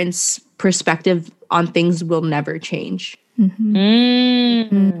parents' perspective on things will never change. You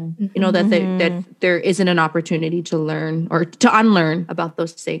know, that there isn't an opportunity to learn or to unlearn about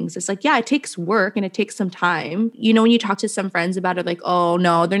those things. It's like, yeah, it takes work and it takes some time. You know, when you talk to some friends about it, like, oh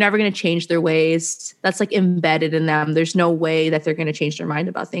no, they're never going to change their ways. That's like embedded in them. There's no way that they're going to change their mind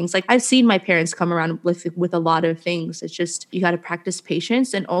about things. Like I've seen my parents come around with a lot of things. It's just, you got to practice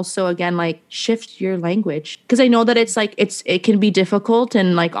patience and also again, like shift your language. Because I know that it's like, it can be difficult.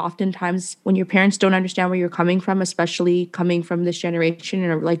 And like oftentimes when your parents don't understand where you're coming from, especially coming from this generation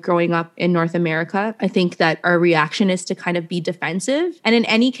or like growing up in North America, I think that our reaction is to kind of be defensive. And in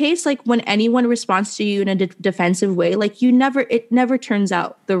any case, like when anyone responds to you in a defensive way, like it never turns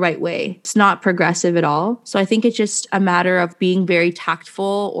out the right way. It's not progressive at all. So I think it's just a matter of being very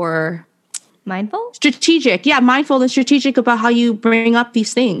tactful or mindful? Strategic. Yeah, mindful and strategic about how you bring up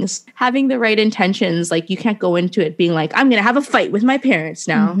these things. Having the right intentions. Like you can't go into it being like, I'm going to have a fight with my parents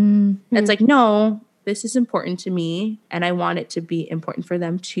now. It's like, no, this is important to me and I want it to be important for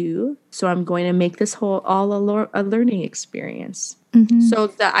them too. So I'm going to make this whole all a learning experience. So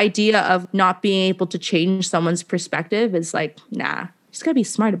the idea of not being able to change someone's perspective is like, nah, just gotta be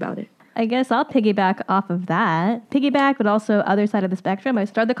smart about it. I guess I'll piggyback off of that. Piggyback, but also other side of the spectrum. I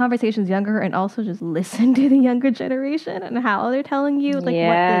start the conversations younger and also just listen to the younger generation and how they're telling you, like,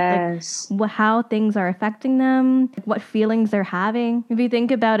 how things are affecting them, what feelings they're having. If you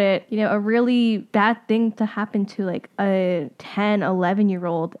think about it, you know, a really bad thing to happen to like a 10,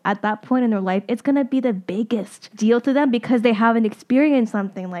 11-year-old at that point in their life, it's going to be the biggest deal to them because they haven't experienced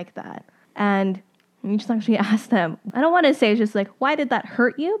something like that. And you just actually ask them. I don't want to say it's just like, why did that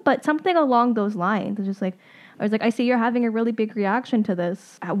hurt you? But something along those lines. It's just like, I see you're having a really big reaction to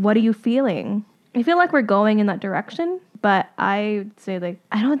this. What are you feeling? I feel like we're going in that direction. But I would say like,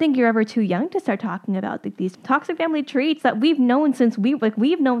 I don't think you're ever too young to start talking about these toxic family traits that we've known since we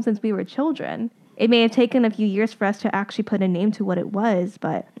were children. It may have taken a few years for us to actually put a name to what it was.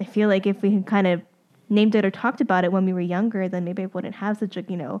 But I feel like if we had kind of named it or talked about it when we were younger, then maybe it wouldn't have such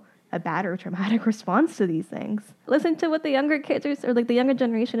a bad or traumatic response to these things. Listen to what the younger kids or like the younger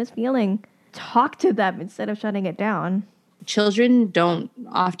generation is feeling. Talk to them instead of shutting it down. Children don't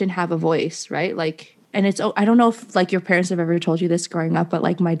often have a voice, right? Like, and I don't know if like your parents have ever told you this growing up, but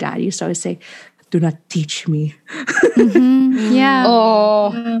like my dad used to always say, do not teach me. Yeah.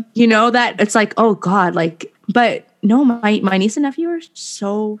 Oh, you know that it's like, oh God, like, but no, my niece and nephew are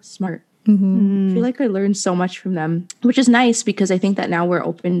so smart. I feel like I learned so much from them, which is nice because I think that now we're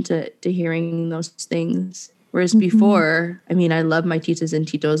open to hearing those things. Whereas before, I mean, I love my titas and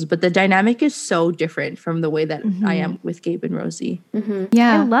titos, but the dynamic is so different from the way that I am with Gabe and Rosie.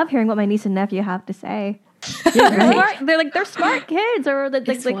 Yeah. I love hearing what my niece and nephew have to say. They're smart kids, or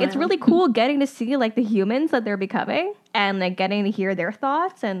it's really cool getting to see like the humans that they're becoming, and like getting to hear their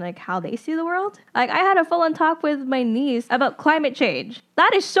thoughts and like how they see the world. Like I had a full-on talk with my niece about climate change.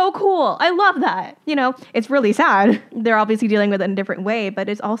 That is so cool. I love that. You know, it's really sad. They're obviously dealing with it in a different way, but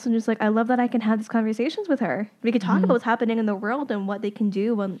it's also just like I love that I can have these conversations with her. We can talk about what's happening in the world and what they can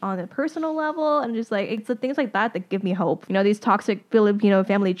do on a personal level, and just like it's the things like that that give me hope. You know, these toxic Filipino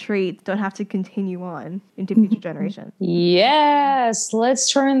family traits don't have to continue on into future generations. Yes,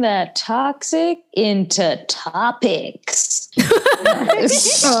 let's turn that toxic into topics.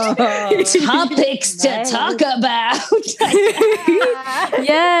 Topics to talk about.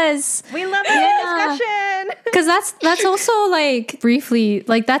 Yes, we love the discussion. Because that's also like briefly,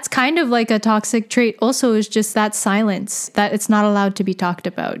 like that's kind of like a toxic trait also, is just that silence, that it's not allowed to be talked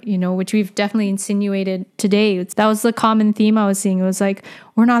about, you know, which we've definitely insinuated today. That was the common theme I was seeing. It was like,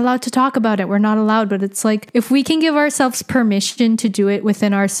 we're not allowed to talk about it. We're not allowed. But it's like, if we can give ourselves permission to do it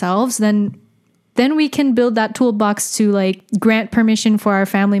within ourselves, then we can build that toolbox to like grant permission for our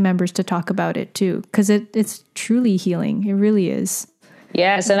family members to talk about it too. Because it's truly healing. It really is.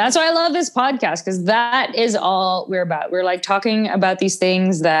 Yes, and that's why I love this podcast, because that is all we're about. We're like talking about these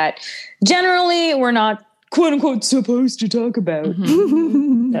things that generally we're not, quote unquote, supposed to talk about.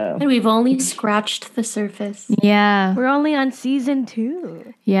 So. And we've only scratched the surface. Yeah. We're only on season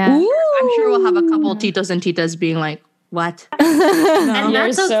 2. Yeah. I'm sure we'll have a couple titos and titas being like, what? And You're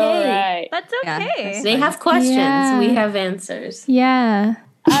that's so okay. right. That's okay. They have questions. Yeah. We have answers. Yeah.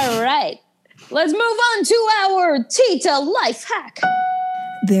 All right. Let's move on to our Tita life hack.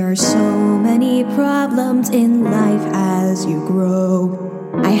 There are so many problems in life as you grow.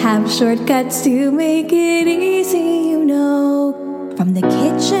 I have shortcuts to make it easy, you know. From the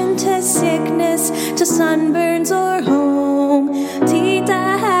kitchen to sickness to sunburns or home, Tita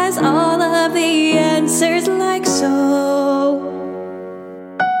has all of the answers like so.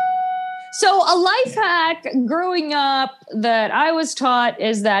 So a life hack growing up that I was taught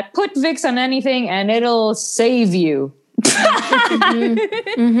is that put Vicks on anything and it'll save you. You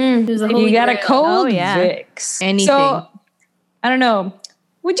got a cold Vicks. Anything. So, I don't know.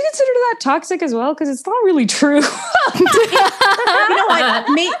 Would you consider that toxic as well? Because it's not really true. You know what?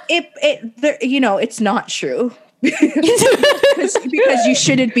 It's not true. because you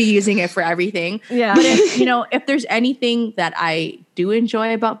shouldn't be using it for everything. Yeah. But if there's anything that I do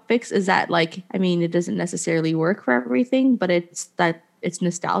enjoy about Vicks is that, like, I mean, it doesn't necessarily work for everything, but it's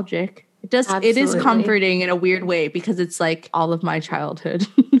nostalgic. It does. Absolutely. It is comforting in a weird way, because it's like all of my childhood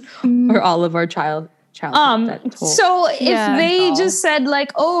or all of our childhood. So if they just said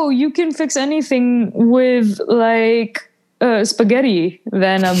like, oh, you can fix anything with like spaghetti,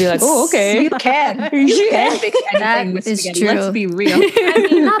 then I'll be like, oh, okay. You can fix anything with is spaghetti. true. Let's be real. I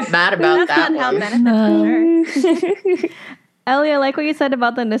mean, not bad about that. Ellie, I like what you said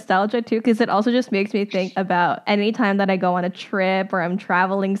about the nostalgia too, because it also just makes me think about anytime that I go on a trip or I'm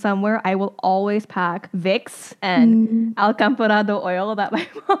traveling somewhere, I will always pack Vicks and Alcamporado oil, that my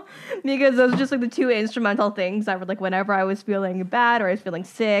mom, because those are just like the two instrumental things that were like whenever I was feeling bad or I was feeling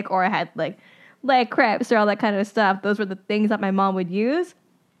sick or I had like leg cramps or all that kind of stuff. Those were the things that my mom would use.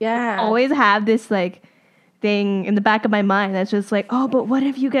 Yeah. I always have this like thing in the back of my mind that's just like, oh, but what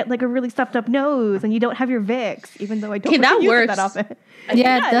if you get like a really stuffed up nose and you don't have your Vicks, even though I don't that use works. it that often.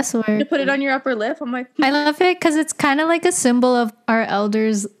 Yeah, it does work. You put it on your upper lip. I'm like, I love it because it's kind of like a symbol of our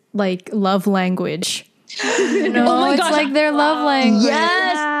elders' like love language. You know, Oh my it's gosh. like their love language.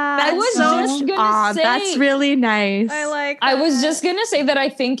 Yes, I was just gonna say. that's really nice. I like I was just gonna say that I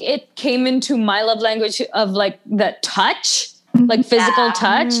think it came into my love language of like the touch. Like physical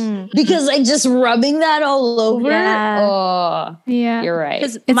touch, because like just rubbing that all over. Yeah. Oh, Yeah, you're right.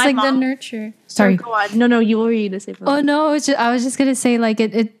 it's like the nurture. Sorry. Go on. No, you were ready to say. Oh no, I was just gonna say like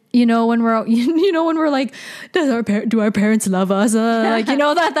it. You know, when we're when we're like, do our parents love us? Like, you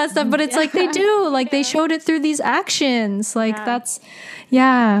know, that stuff. But it's like they do. Like they showed it through these actions. Like that's.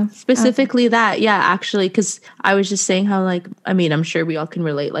 Yeah. Specifically that, yeah, actually, because I was just saying how, like, I mean, I'm sure we all can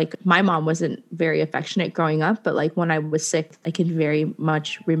relate. Like, my mom wasn't very affectionate growing up, but like when I was sick, I can very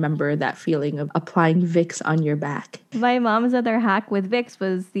much remember that feeling of applying Vicks on your back. My mom's other hack with Vicks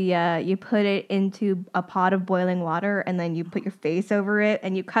was the you put it into a pot of boiling water and then you put your face over it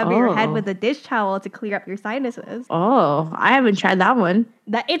and you cover your head with a dish towel to clear up your sinuses. Oh, I haven't tried that one.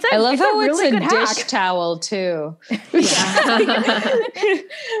 I love how really it's a good dish hack. towel too.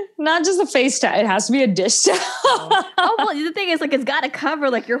 Not just a face towel. It has to be a dish towel. Oh, well, the thing is, like, it's got to cover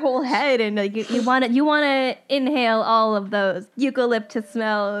like your whole head, and like you want to inhale all of those eucalyptus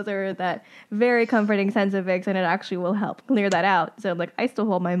smells or that very comforting sense of Vicks, and it actually will help clear that out. So like, I still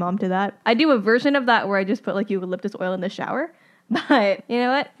hold my mom to that. I do a version of that where I just put like eucalyptus oil in the shower, but you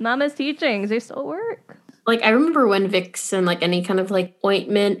know what? Mama's teachings, they still work. Like, I remember when Vicks and like any kind of like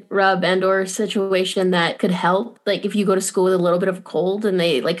ointment, rub, and or situation that could help, like if you go to school with a little bit of a cold and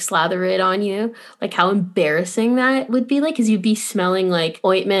they like slather it on you, like how embarrassing that would be, like, because you'd be smelling like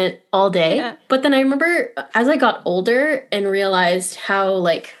ointment all day. Yeah. But then I remember as I got older and realized how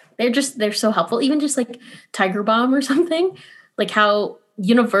like they're so helpful, even just like Tiger Balm or something, like how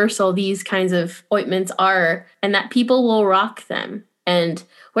universal these kinds of ointments are, and that people will rock them and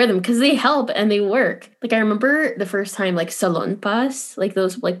wear them because they help and they work. Like I remember the first time like Salonpas, like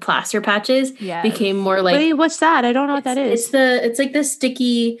those like plaster patches became more like. Wait, what's that? I don't know what that is. It's like the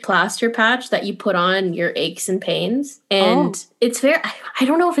sticky plaster patch that you put on your aches and pains, and it's very. I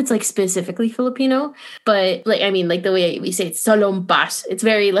don't know if it's like specifically Filipino, but like I mean like the way we say it, Salonpas. It's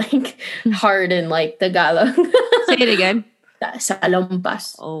very like hard in like Tagalog. Say it again.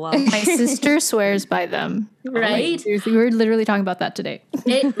 Salonpas. Oh wow. My sister swears by them. Right? Seriously, we were literally talking about that today.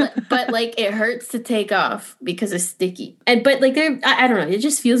 But like it hurts to take off because it's sticky. But like I don't know, it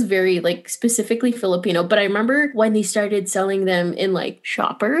just feels very like specifically Filipino. But I remember when they started selling them in like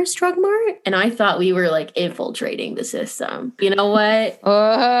Shoppers Drug Mart, and I thought we were like infiltrating the system. You know what?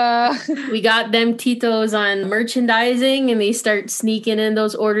 We got them titos on merchandising, and they start sneaking in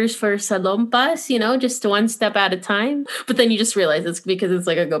those orders for Salonpas, you know, just one step at a time. But then you just realize it's because it's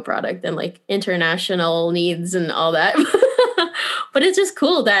like a good product and like international needs and all that. But it's just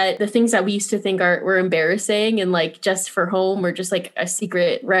cool that the things that we used to think were embarrassing and like just for home or just like a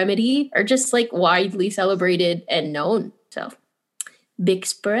secret remedy are just like widely celebrated and known. So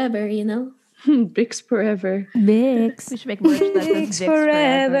Vicks forever, you know. Vicks forever. Vicks. We should make merch that says Vicks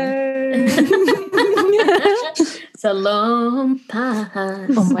forever.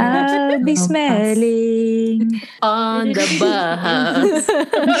 Salonpas. Oh my God. I'll be smelling on the bus.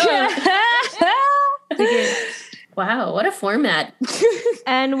 Wow, what a format.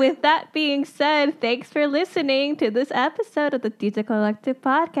 And with that being said, thanks for listening to this episode of the Tita Collective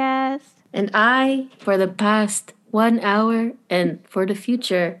podcast. And I, for the past 1 hour and for the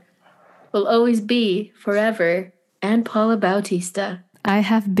future, will always be forever Ann Paula Bautista. I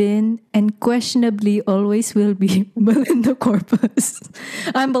have been and questionably always will be Belinda Corpus.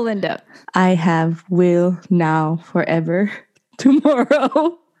 I'm Belinda. I have will, now, forever,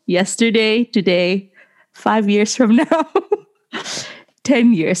 tomorrow, yesterday, today, 5 years from now,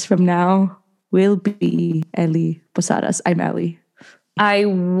 10 years from now, will be Ellie Posadas. I'm Ellie. I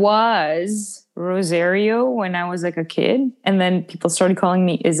was Rosario when I was like a kid, and then people started calling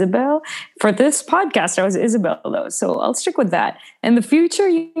me Isabel. For this podcast, I was Isabel though, so I'll stick with that. In the future,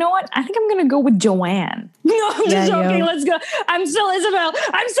 you know what? I think I'm gonna go with Joanne. No, I'm just joking. Yo. Let's go. I'm still Isabel.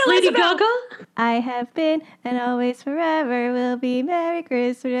 I'm still Lady Isabel. Gaga? I have been and always forever will be Mary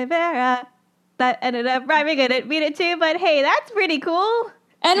Chris Rivera. That ended up rhyming. I didn't mean it to, but hey, that's pretty cool.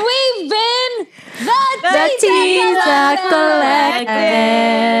 And we've been the Tita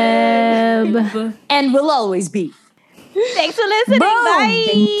Collective. And we'll always be. Thanks for listening. Boom. Bye.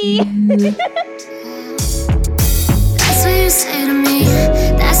 Thank you. That's what you say to me.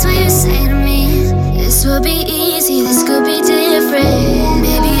 That's what you say to me. This will be easy. This could be different.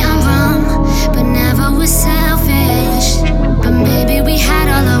 Maybe I'm wrong, but never was selfish. But maybe we had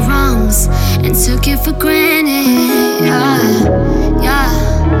all the wrongs and took it for granted. Yeah.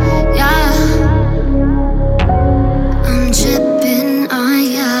 I'm tripping on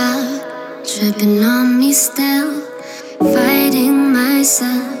ya, tripping on me still, fighting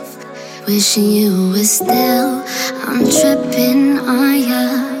myself, wishing you were still. I'm tripping on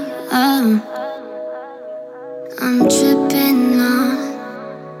ya, I'm tripping on.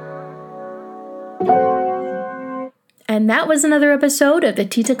 And that was another episode of the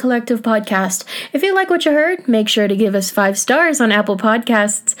Tita Collective podcast. If you like what you heard, make sure to give us 5 stars on Apple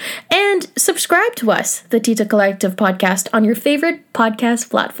Podcasts and subscribe to us, the Tita Collective podcast, on your favorite podcast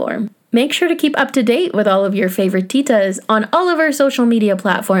platform. Make sure to keep up to date with all of your favorite Titas on all of our social media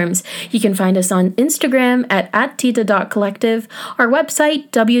platforms. You can find us on Instagram at @tita.collective, our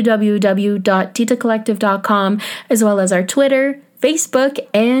website www.titacollective.com, as well as our Twitter, Facebook,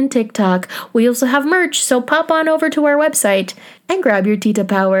 and TikTok. We also have merch, so pop on over to our website and grab your Tita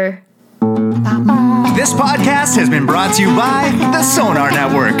power. This podcast has been brought to you by the Sonar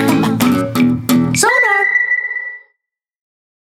Network.